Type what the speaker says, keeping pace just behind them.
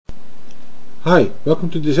Hi,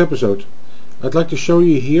 welcome to this episode. I'd like to show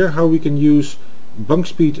you here how we can use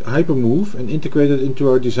Bunkspeed Move and integrate it into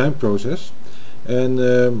our design process. And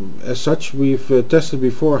as such, we've tested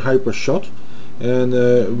before Hypershot, and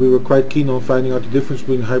we were quite keen on finding out the difference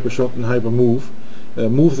between Hypershot and Hypermove.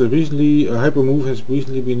 Hypermove has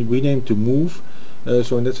recently been renamed to Move,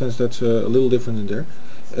 so in that sense that's a little different in there.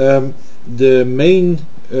 The main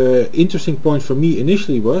interesting point for me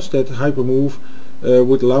initially was that Hypermove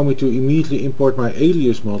would allow me to immediately import my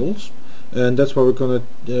alias models, and that's what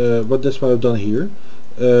that's what I've done here.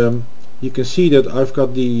 You can see that I've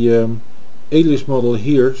got the alias model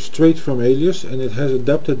here straight from alias, and it has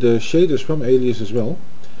adapted the shaders from alias as well.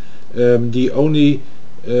 The only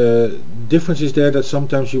difference is there that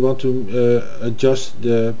sometimes you want to adjust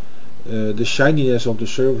the shininess of the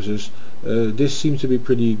surfaces. This seems to be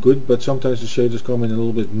pretty good, but sometimes the shaders come in a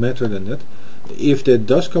little bit matter than that. If that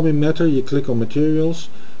does come in matter, you click on materials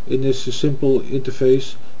in this simple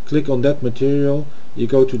interface, click on that material, you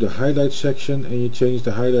go to the highlight section and you change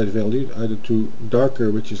the highlight value either to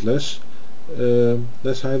darker, which is less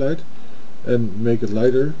highlight, and make it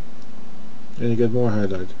lighter, and you get more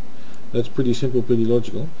highlight. That's pretty simple, pretty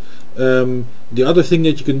logical. The other thing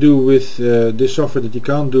that you can do with this software that you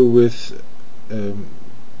can't do with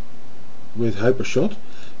Hypershot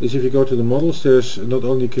is if you go to the models, there's not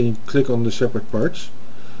only can you click on the separate parts,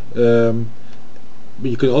 but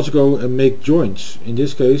you can also go and make joints. In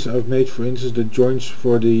this case I've made, for instance, the joints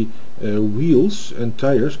for the wheels and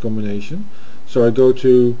tires combination. So I go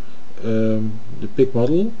to the pick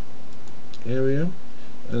model area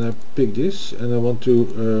and I pick this, and I want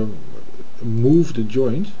to move the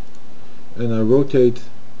joint, and I rotate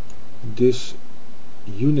this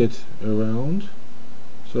unit around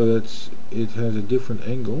so that it has a different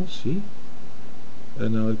angle, see?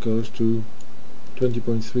 And now it goes to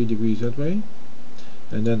 20.3 degrees that way.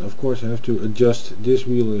 And then of course I have to adjust this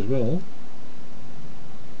wheel as well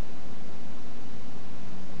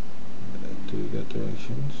to that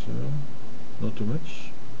direction, so not too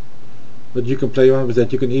much. But you can play around with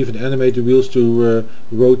that. You can even animate the wheels to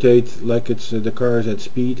rotate like it's the car is at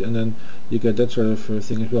speed, and then you get that sort of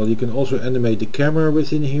thing as well. You can also animate the camera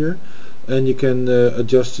within here, and you can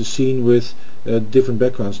adjust the scene with different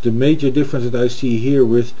backgrounds. The major difference that I see here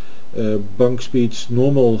with Bunkspeed's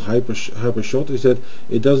normal Hypershot is that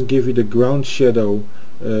it doesn't give you the ground shadow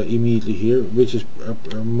immediately here, which is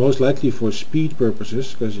most likely for speed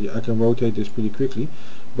purposes, because I can rotate this pretty quickly.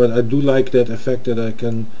 But I do like that effect that I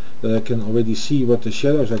can already see what the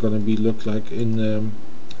shadows are going to be look like in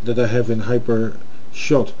that I have in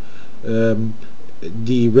Hypershot.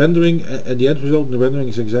 The rendering and the end result in the rendering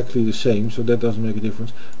is exactly the same, so that doesn't make a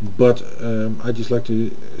difference, but I just like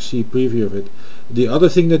to see a preview of it. The other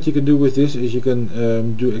thing that you can do with this is you can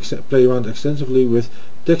play around extensively with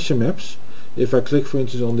texture maps. If I click, for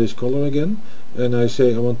instance, on this color again, and I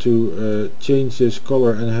say I want to change this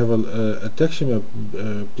color and have a texture map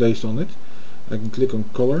placed on it, I can click on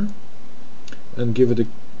color and give it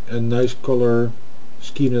a nice color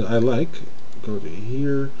scheme that I like. Go to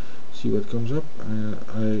here, see what comes up.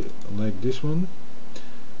 I like this one,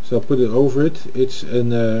 so I'll put it over it. It's in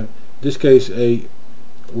this case a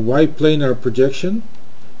Y-planar projection.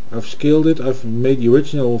 I've scaled it. I've made the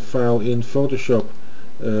original file in Photoshop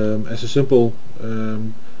as a simple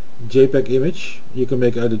JPEG image. You can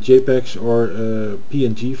make either JPEGs or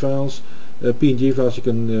PNG files. PNG files you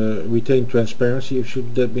can retain transparency if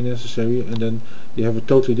should that be necessary, and then you have a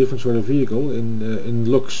totally different sort of vehicle in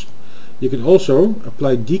looks. You can also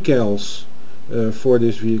apply decals for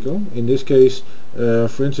this vehicle. In this case,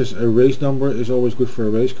 for instance, a race number is always good for a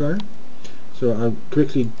race car. So I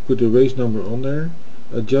quickly put the race number on there,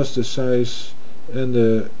 adjust the size and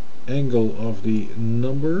the angle of the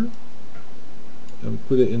number, and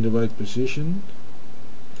put it in the right position.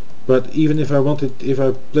 But even if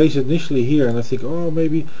I place it initially here and I think, oh,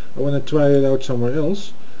 maybe I want to try it out somewhere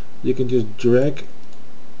else, you can just drag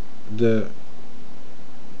the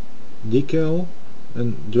decal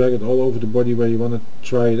and drag it all over the body where you want to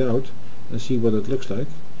try it out and see what it looks like.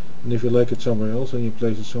 And if you like it somewhere else, then you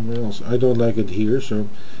place it somewhere else. I don't like it here, so,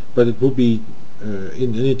 but it would be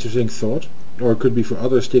an interesting thought, or it could be for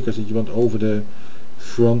other stickers that you want over the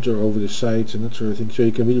front or over the sides and that sort of thing. So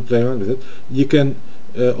you can really play around with it. You can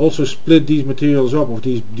also split these materials up, or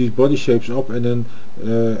these body shapes up, and then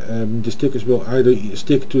the stickers will either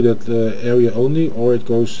stick to that area only, or it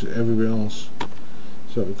goes everywhere else.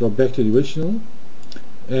 So we go back to the original,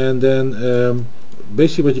 and then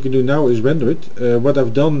basically what you can do now is render it. What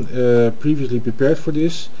I've done previously prepared for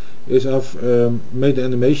this is I've made the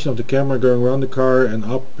animation of the camera going around the car and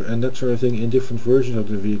up and that sort of thing in different versions of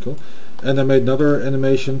the vehicle. And I made another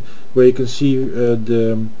animation where you can see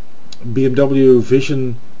the BMW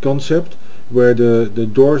Vision concept, where the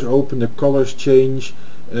doors open, the colors change,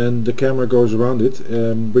 and the camera goes around it,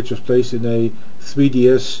 which was placed in a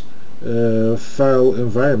 3DS file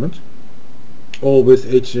environment, all with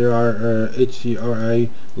HDRI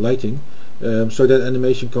lighting. So that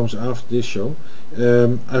animation comes after this show.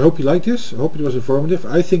 I hope you like this. I hope it was informative.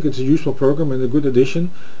 I think it's a useful program and a good addition,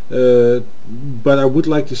 but I would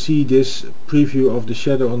like to see this preview of the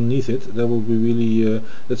shadow underneath it. That will be really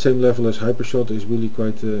that same level as Hypershot is really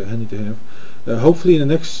quite handy to have. Hopefully in the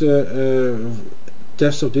next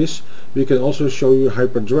test of this we can also show you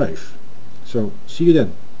Hyperdrive. So see you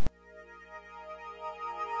then.